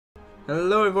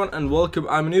Hello everyone and welcome,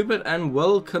 I'm Anubit and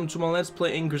welcome to my Let's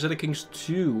Play in Crusader Kings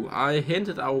II. I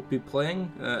hinted I would be playing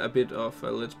a bit of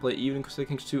Let's Play even in Crusader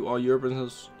Kings II or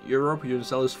Europe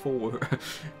Universalis 4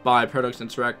 by Paradox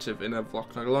Interactive in a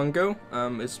vlog not long ago.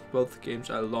 It's both games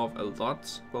I love a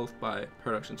lot, both by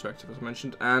Paradox Interactive as I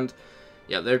mentioned, and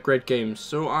yeah, they're great games.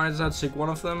 So I decided to take one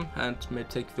of them and may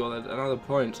take you all at another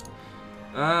point.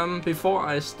 Before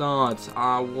I start,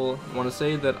 I will want to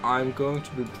say that I'm going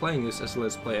to be playing this as a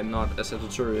Let's Play and not as a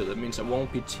tutorial. That means I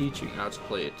won't be teaching how to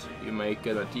play it. You may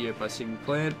get an idea by seeing me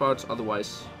play it, but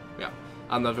otherwise, yeah,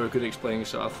 I'm not very good at explaining,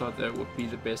 so I thought that would be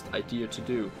the best idea to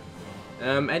do.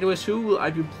 Anyways, who will I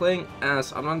be playing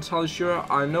as? I'm not entirely sure.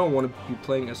 I know I want to be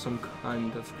playing as some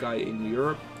kind of guy in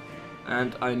Europe,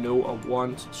 and I know I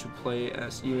want to play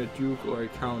as either a duke or a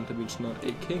count, that means not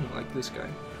a king like this guy.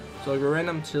 So I'll go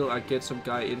random until I get some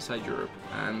guy inside Europe,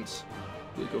 and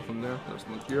we'll go from there. That's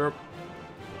not Europe.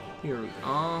 Here we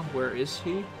are. Where is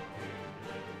he?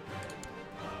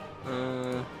 I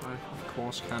of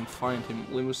course can't find him.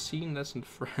 Limousin, that's in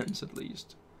France at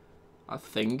least, I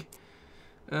think.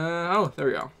 Oh, there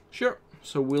we are. Sure.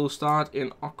 So we'll start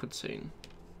in aquataine.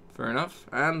 Fair enough.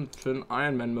 And turn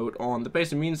Iron Man mode on. That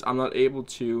basically means I'm not able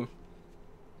to,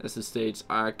 as it states,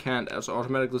 I can't also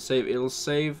automatically save. It'll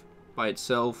save by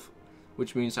itself,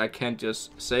 which means I can't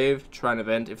just save, try an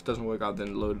event, if it doesn't work out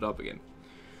then load it up again.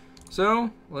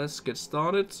 So let's get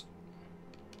started.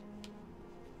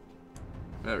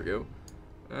 There we go.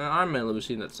 Iron Man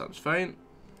Limousin, that sounds fine.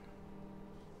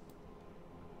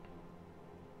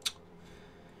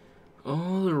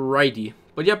 Alrighty.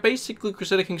 But yeah, basically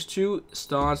Crusader Kings II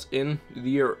starts in the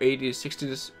year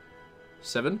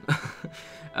 1867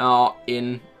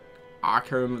 in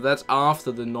Arkham. That's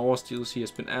after the Norse DLC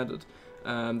has been added.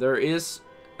 There is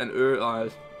a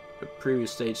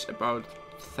previous stage about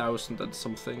 1000 and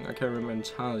something. I can't remember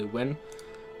entirely when,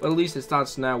 but at least it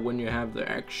starts now when you have the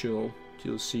actual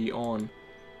DLC on.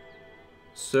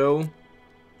 So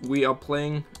we are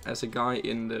playing as a guy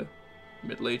in the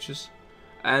Middle Ages,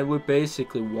 and we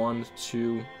basically want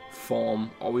to form,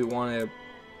 or we want to.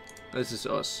 This is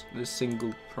us, this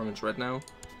single province right now,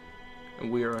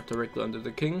 and we are directly under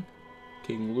the king.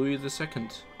 King Louis II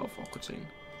of Aquataine.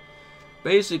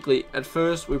 Basically, at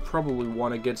first we probably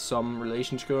want to get some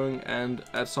relations going, and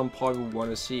at some point we want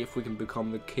to see if we can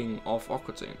become the king of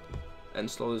Aquataine and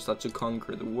slowly start to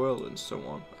conquer the world and so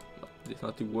on.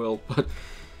 Not the world, but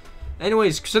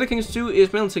anyways, Crusader Kings II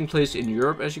is mainly taking place in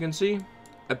Europe, as you can see,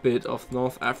 a bit of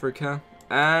North Africa,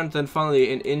 and then finally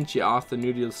in India after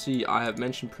new DLC I have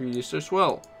mentioned previously as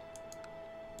well.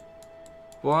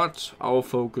 But our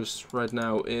focus right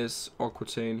now is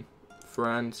Aquataine,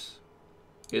 France,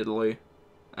 Italy,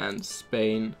 and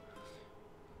Spain,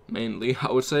 mainly,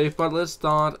 I would say. But let's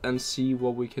start and see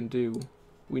what we can do.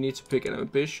 We need to pick an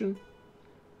ambition.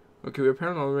 Okay, we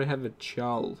apparently already have a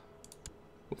child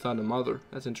without a mother.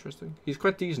 That's interesting. He's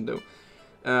quite decent though.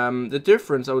 The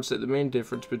difference, I would say, the main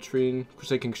difference between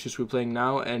Crusader Kings II we're playing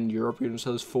now and Europe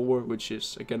Universalis 4, which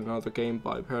is again another game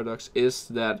by Paradox, is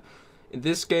that in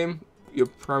this game your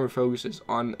primary focus is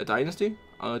on a dynasty.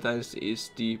 Our dynasty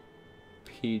is the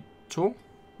Pito,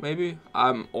 maybe?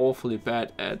 I'm awfully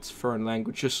bad at foreign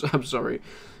languages, I'm sorry.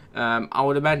 I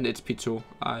would imagine it's Pito,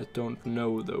 I don't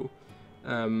know though.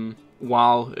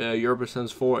 While Europe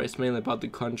Universalis 4 is mainly about the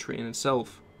country in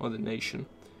itself, or the nation.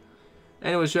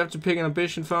 Anyways, you have to pick an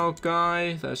ambition for our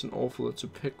guy. There's an awful lot to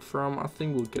pick from. I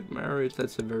think we'll get married,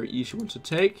 that's a very easy one to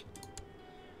take.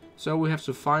 So we have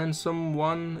to find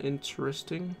someone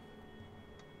interesting.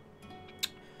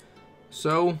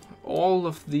 So all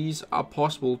of these are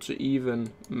possible to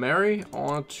even marry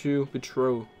or to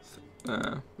betroth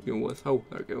with. Oh,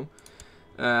 there we go.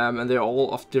 And they're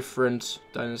all of different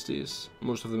dynasties,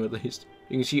 most of them at least.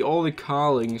 You can see all the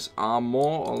Carlings are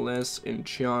more or less in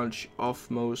charge of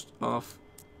most of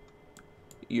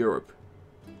Europe.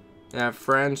 They have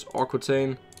France,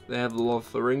 Aquitaine, they have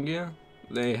Lotharingia,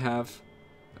 they have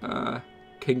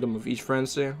Kingdom of East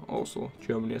France there, also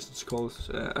Germany as it's called,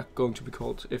 going to be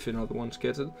called if another one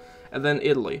gets it, and then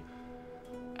Italy.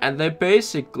 And they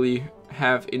basically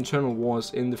have internal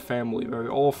wars in the family very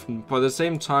often, but at the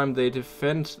same time they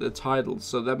defend the title,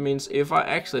 so that means if I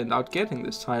actually end up getting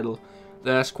this title,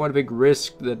 there's quite a big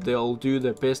risk that they'll do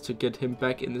their best to get him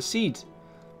back in the seat,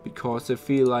 because they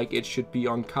feel like it should be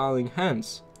on Carling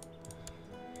hands.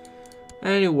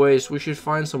 Anyways, we should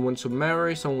find someone to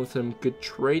marry, someone with some good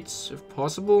traits, if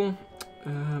possible.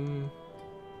 Then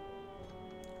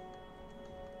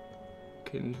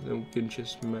we can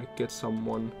just get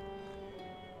someone.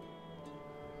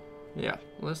 Yeah,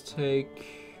 let's take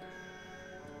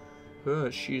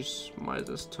her. She's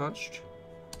Midas touched.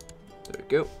 There we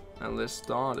go. And let's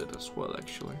start it as well,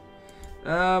 actually.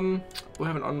 We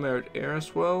have an unmarried heir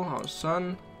as well, our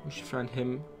son. We should find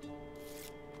him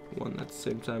one at the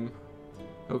same time.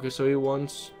 Okay, so he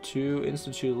wants to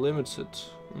institute limited.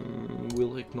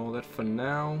 We'll ignore that for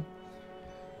now.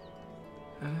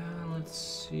 Let's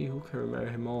see, who can we marry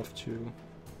him off to?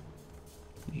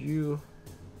 You.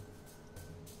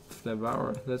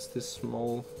 Navarra, that's this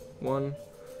small one.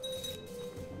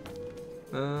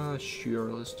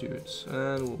 Sure, let's do it.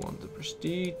 And we'll want the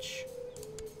prestige.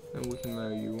 And we can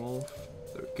marry you off.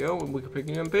 There we go, and we can pick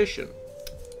an ambition.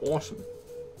 Awesome.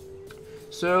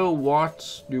 So,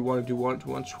 what do you want to do? Want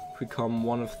to become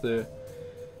one of the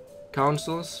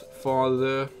councils for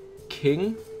the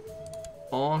king?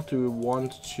 Or do we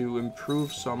want to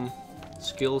improve some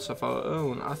skills of our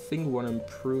own? I think we want to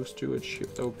improve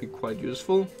stewardship. That would be quite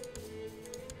useful.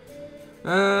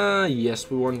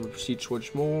 Yes, we want to proceed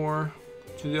towards more.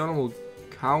 To the Honorable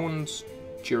Count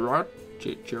Gerard.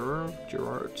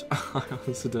 I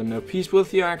also don't know. Peace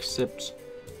with you, I accept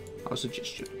our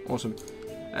suggestion. Awesome.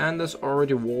 And there's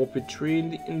already war between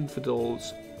the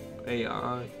infidels,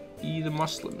 i.e. the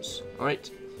Muslims. Alright.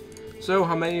 So,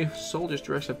 how many soldiers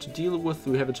do we actually have to deal with?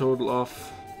 We have a total of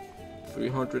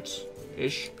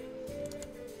 300-ish.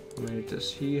 How many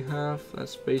does he have?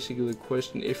 That's basically the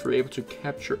question. If we're able to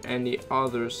capture any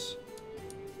others.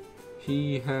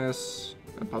 He has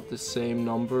about the same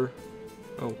number.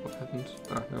 Oh, what happened?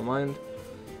 Ah, never mind.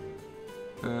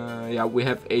 Yeah, we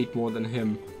have 8 more than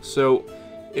him. So,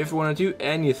 if we want to do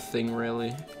anything,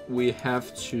 really, we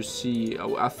have to see.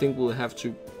 I think we'll have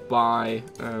to buy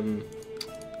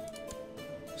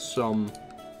some.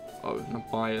 Oh,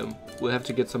 not buy them. We'll have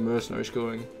to get some mercenaries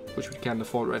going, which we can't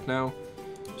afford right now.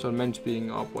 So I'm meant to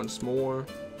being up once more.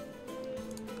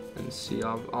 And see,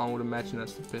 I would imagine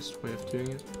that's the best way of doing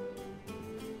it.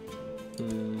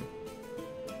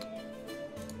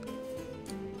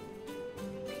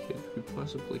 Could we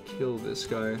possibly kill this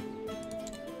guy?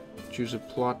 Choose a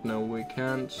plot? No, we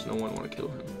can't. No one want to kill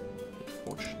him,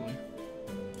 unfortunately.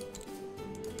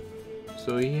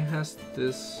 So he has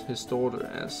his daughter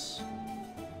as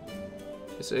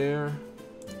his heir.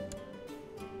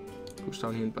 Goes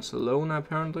down here in Barcelona,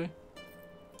 apparently.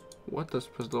 What does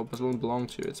Barcelona belong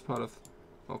to? It's part of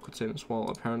aquataine as well,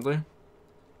 apparently.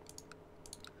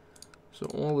 So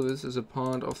all of this is a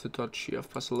part of the Duchy of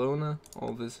Barcelona.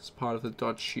 All this is part of the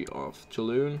Duchy of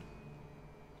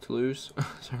Toulouse,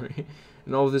 sorry.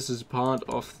 And all this is part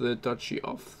of the Duchy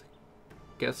of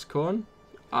Gascon.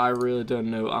 I really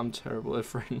don't know. I'm terrible at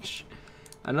French.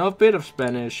 I know a bit of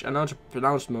Spanish. I know how to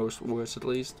pronounce most words, at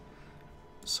least.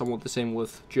 Somewhat the same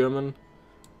with German.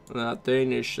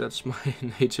 Danish, that's my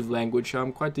native language.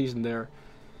 I'm quite decent there.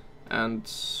 And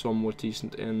somewhat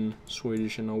decent in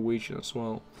Swedish and Norwegian as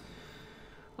well.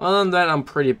 Other than that, I'm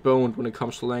pretty boned when it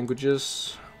comes to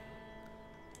languages.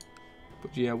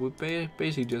 But yeah, we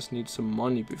basically just need some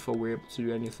money before we're able to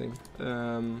do anything.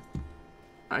 I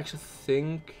actually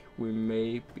think we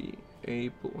may be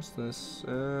able... What's this?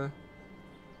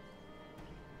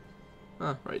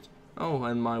 Right. Oh,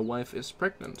 and my wife is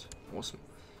pregnant. Awesome.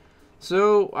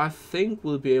 So, I think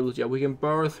we'll be able to... Yeah, we can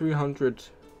borrow 300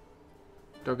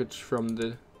 ducats from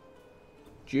the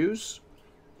Jews.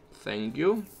 Thank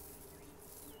you.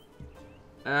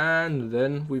 And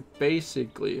then we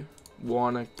basically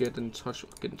want to get in touch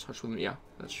with them. Yeah,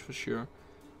 that's for sure.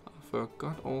 I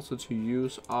forgot also to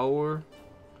use our...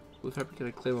 We'll fabricate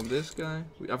a claim on this guy.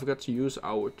 I forgot to use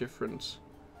our different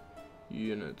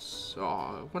units.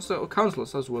 Oh, what's that? Oh,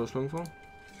 councillors, that's what I was looking for.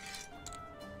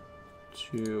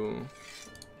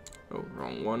 Oh,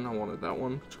 wrong one. I wanted that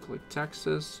one. To collect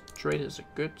taxes. Trade is a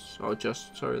good. Oh,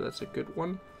 sorry, that's a good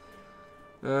one.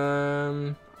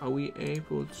 Are we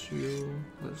able to...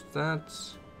 There's that.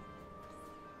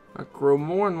 I grow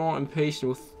more and more impatient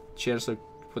with chance of...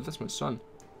 But that's my son.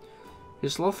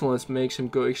 His slothfulness makes him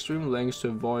go extreme lengths to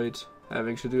avoid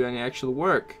having to do any actual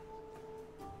work.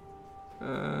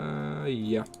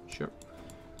 Yeah, sure.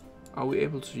 Are we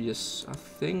able to? Yes, I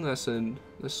think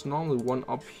there's normally one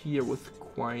up here with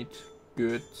quite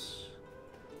good,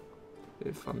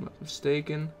 if I'm not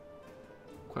mistaken,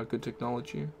 quite good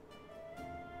technology.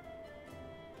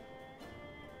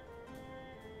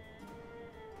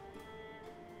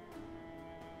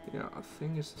 Yeah, I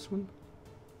think it's this one.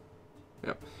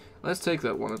 Yep. Let's take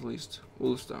that one at least.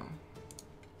 Wolfstown.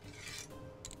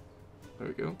 There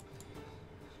we go.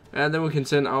 And then we can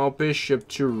send our bishop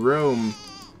to Rome.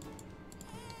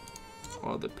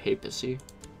 Or the papacy.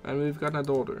 And we've got a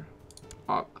daughter.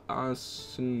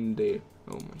 Asinde.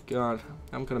 Oh my god.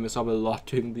 I'm gonna mess up a lot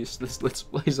doing this. Let's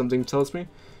play, something tells me.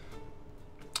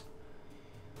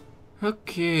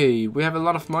 Okay, we have a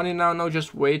lot of money now. Now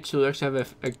just wait till we actually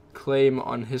have a claim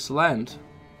on his land.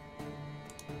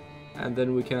 And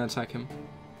then we can attack him.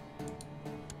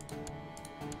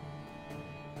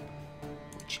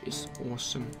 Which is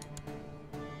awesome.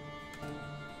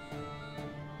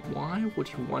 Why would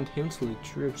he want him to lead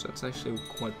troops? That's actually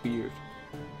quite weird.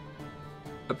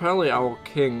 Apparently our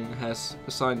king has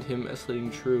assigned him as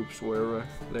leading troops wherever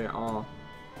they are.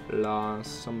 La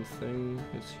something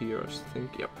is here, I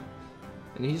think, yep.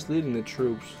 And he's leading the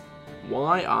troops.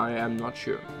 Why, I am not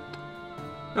sure.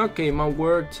 Okay, my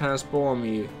work has bored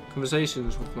me.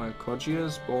 Conversations with my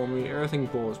courtiers bore me, everything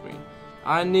bores me.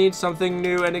 I need something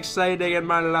new and exciting in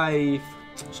my life.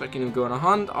 So I can either go on a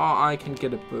hunt or I can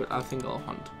get a bird. I think I'll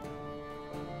hunt.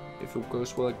 If it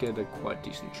goes well, I get a quite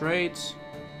decent trade.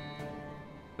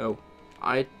 No,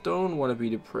 I don't want to be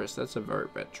depressed. That's a very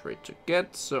bad trait to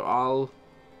get. So I'll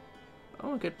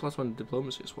get +1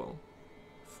 diplomacy as well.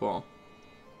 For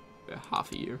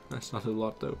half a year. That's not a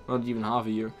lot though. Not even half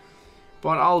a year.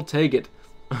 But I'll take it.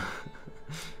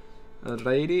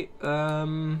 Alrighty.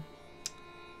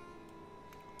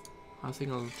 I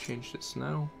think I'll change this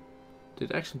now.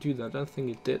 Did it actually do that? I don't think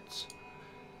it did.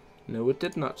 No, it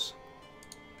did not.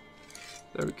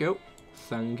 There we go.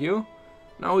 Thank you.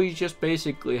 Now we just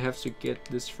basically have to get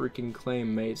this freaking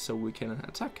claim made so we can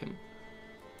attack him.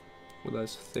 With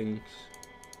those things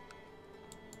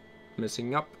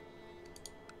messing up.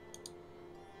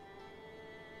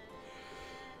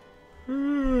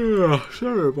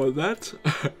 Sorry about that.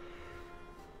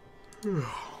 There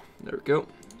we go.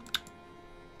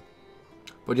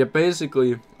 But yeah,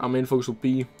 basically, our main focus will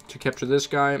be to capture this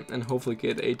guy and hopefully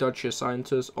get a duchy assigned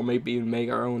to us, or maybe even make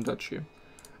our own duchy.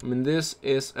 I mean, this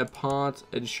is a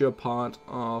sure part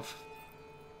of...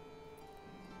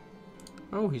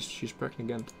 Oh, she's pregnant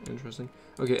again. Interesting.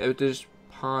 Okay, this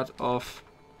part of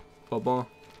Bourbon.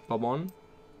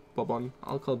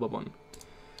 I'll call it Bourbon.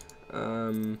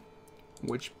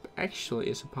 Which actually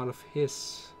is a part of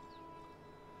his.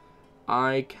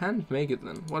 I can't make it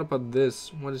then. What about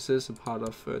this? What is this a part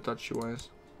of duchy wise?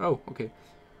 Oh, okay.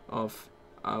 Of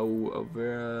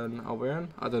Auvergne?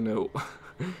 I don't know.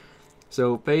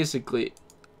 So basically,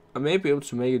 I may be able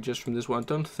to make it just from this one. I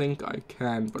don't think I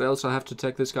can, but else I'll have to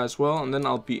attack this guy as well, and then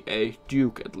I'll be a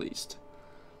duke at least.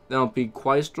 Then I'll be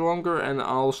quite stronger, and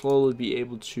I'll slowly be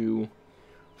able to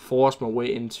force my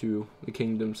way into the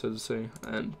kingdom, so to say,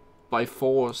 and by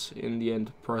force, in the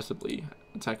end, possibly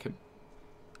attack him.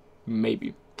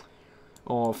 Maybe.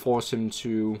 Or force him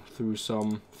to, through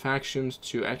some factions,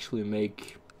 to actually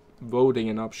make voting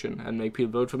an option and make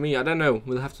people vote for me. I don't know.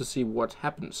 We'll have to see what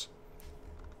happens.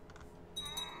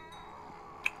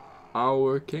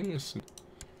 Our king is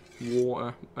in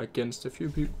war against a few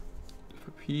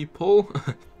people.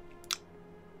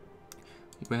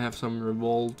 We have some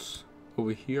revolts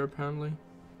over here, apparently.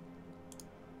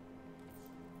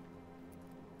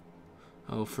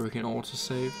 Oh, freaking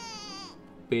autosave.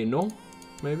 Beno,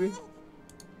 maybe?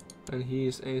 And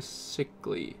he's a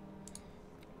sickly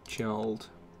child.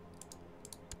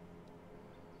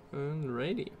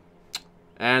 Alrighty.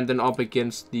 And then up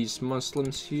against these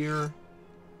Muslims here.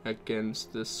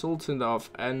 Against the Sultan of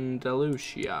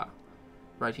Andalusia.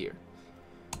 Right here.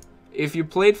 If you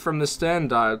played from the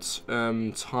standard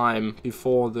time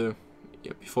before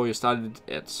you started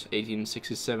at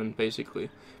 1867, basically,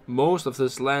 most of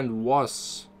this land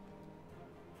was,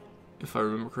 if I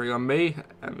remember correctly,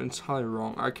 I'm entirely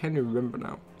wrong. I can't even remember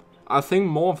now. I think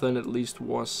more than at least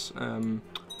was,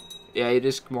 yeah, it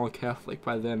is more Catholic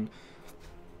by then.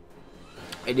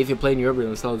 And if you play in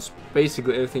European style, it's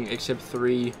basically everything except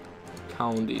 3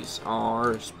 counties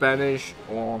are Spanish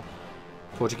or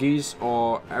Portuguese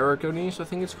or Aragonese, I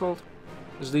think it's called.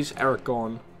 It's at least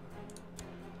Aragon.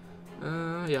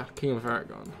 Yeah, King of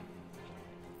Aragon.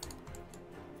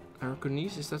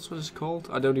 Aragonese, is that what it's called?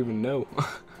 I don't even know.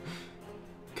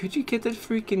 Could you get that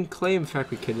freaking claim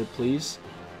fabricated, please?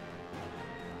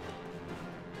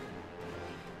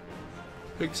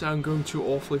 Things aren't going too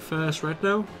awfully fast right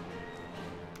now.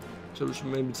 So we should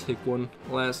maybe take one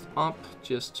last up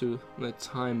just to let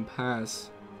time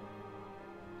pass.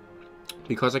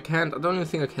 Because I don't even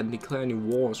think I can declare any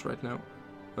wars right now.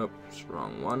 Oh, it's the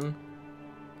wrong one.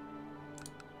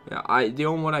 Yeah, the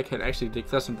only one I can actually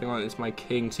declare something on is my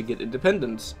king to get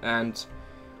independence. And,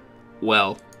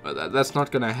 well, that's not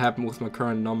gonna happen with my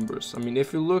current numbers. I mean,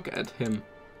 if you look at him.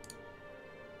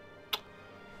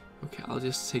 Okay, I'll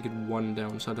just take it 1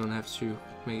 down so I don't have to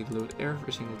make it load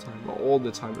every single time. Or all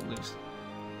the time at least.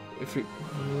 If you...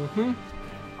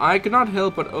 I could not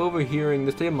help but overhearing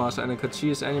the stablemaster and the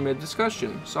courtier's animated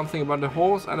discussion. Something about the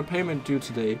horse and a payment due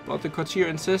today, but the courtier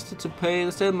insisted to pay the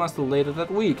stablemaster later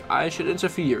that week. I should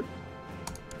interfere.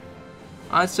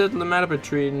 I settled the matter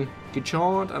between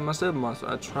Gichard and my stablemaster.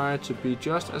 I tried to be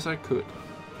just as I could.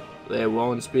 They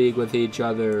won't speak with each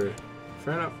other.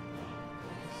 Fair enough.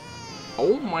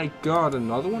 Oh my god,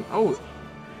 another one? Oh,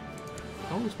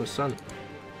 it's my son,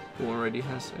 who already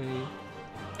has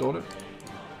a daughter.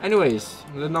 Anyways,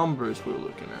 the numbers we're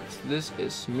looking at. This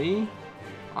is me.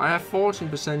 I have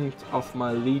 14% of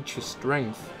my leech's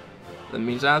strength. That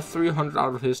means I have 300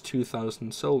 out of his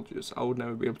 2,000 soldiers. I would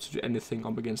never be able to do anything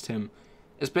up against him.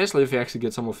 Especially if he actually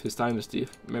gets some of his dynasty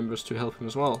members to help him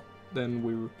as well. Then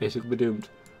we would basically be doomed.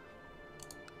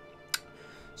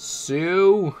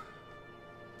 So,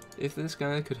 if this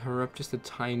guy could hurry up just a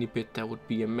tiny bit, that would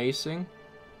be amazing.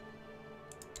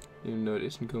 Even though it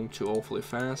isn't going too awfully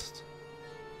fast.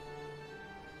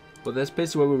 But that's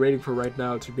basically what we're waiting for right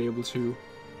now, to be able to...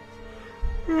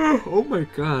 Oh my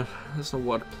god, that's not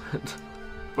what I planned.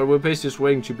 But we're basically just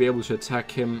waiting to be able to attack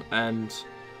him and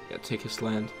take his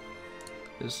land.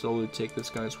 Let's slowly take this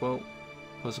guy as well,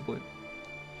 possibly.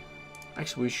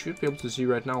 Actually, we should be able to see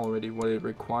right now already what it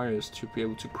requires to be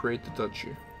able to create the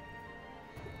duchy.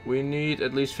 We need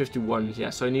at least 51, yeah,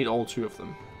 so I need all 2 of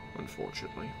them,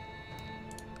 unfortunately.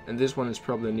 And this one is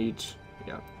probably need,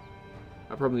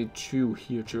 I probably need 2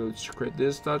 here to create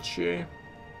this duchy.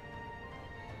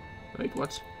 Wait,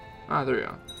 what? Ah, there we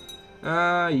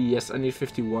are. Yes, I need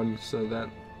 51, so that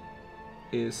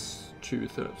is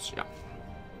 2/3, yeah.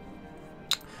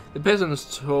 The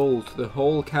peasants told the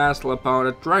whole castle about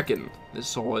a dragon they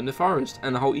saw in the forest,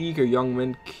 and how eager young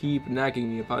men keep nagging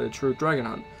me about a true dragon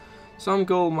hunt. Some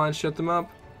gold might shut them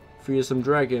up. Fearsome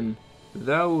dragon,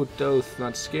 thou doth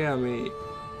not scare me.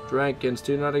 Dragons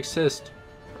do not exist,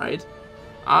 right?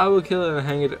 I will kill it and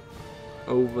hang it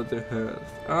over the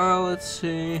hearth. Let's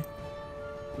see.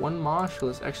 One marshal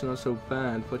is actually not so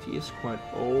bad, but he is quite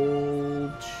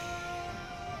old.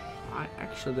 I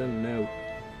actually don't know.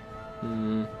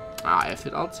 If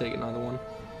it, I'll take another one.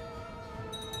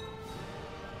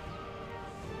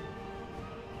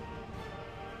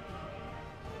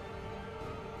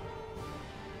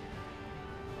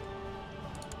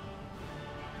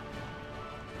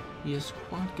 He has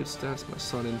quite good stats, my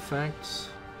son, in fact.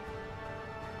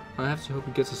 I have to hope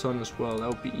he gets a son as well. That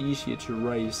would be easier to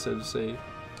raise, so to say.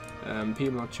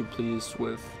 People are not too pleased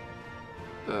with,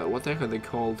 what the heck are they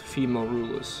called? Female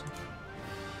rulers.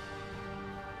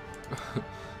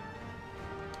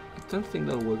 I don't think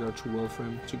that'll work out too well for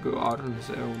him to go out on his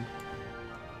own.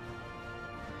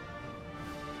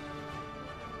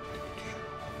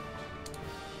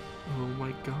 Oh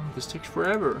my god, this takes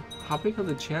forever. How big are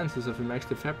the chances of him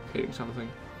actually fabricating something?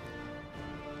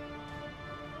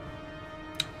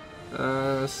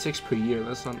 6 per year,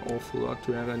 that's not an awful lot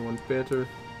to have anyone better.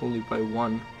 Only by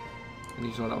 1. And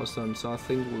he's not our son, so I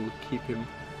think we'll keep him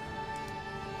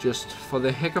just for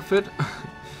the heck of it.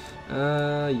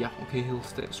 Yeah, okay, he'll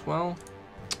stay as well.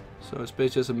 So it's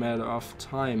basically just a matter of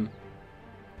time,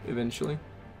 eventually.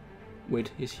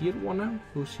 Wait, is he at war now?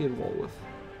 Who's he at war with?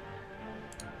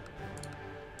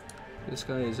 This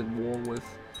guy is at war with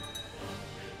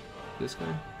this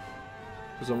guy,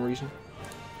 for some reason.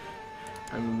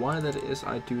 And why that is,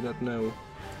 I do not know.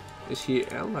 Is he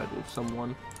allied with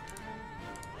someone?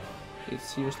 It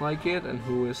seems like it, and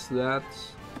who is that?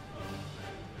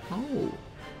 Oh,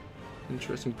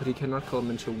 interesting, but he cannot call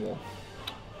him into war.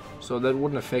 So that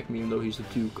wouldn't affect me, even though he's the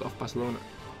Duke of Barcelona.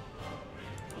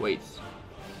 Wait,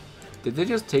 did they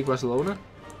just take Barcelona?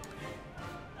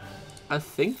 I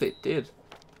think they did.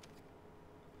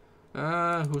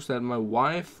 Who's that? My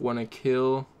wife wanna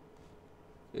kill...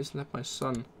 Isn't that my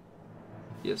son?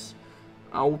 Yes.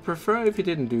 I would prefer if he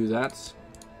didn't do that.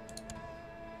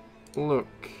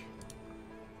 Look.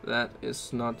 That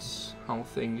is not how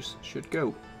things should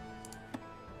go.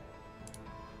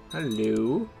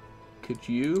 Hello? Could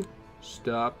you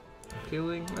stop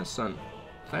killing my son?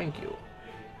 Thank you.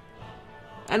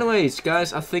 Anyways,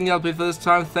 guys, I think that'll be for this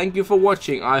time. Thank you for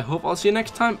watching. I hope I'll see you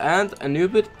next time, and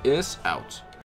Anubit is out.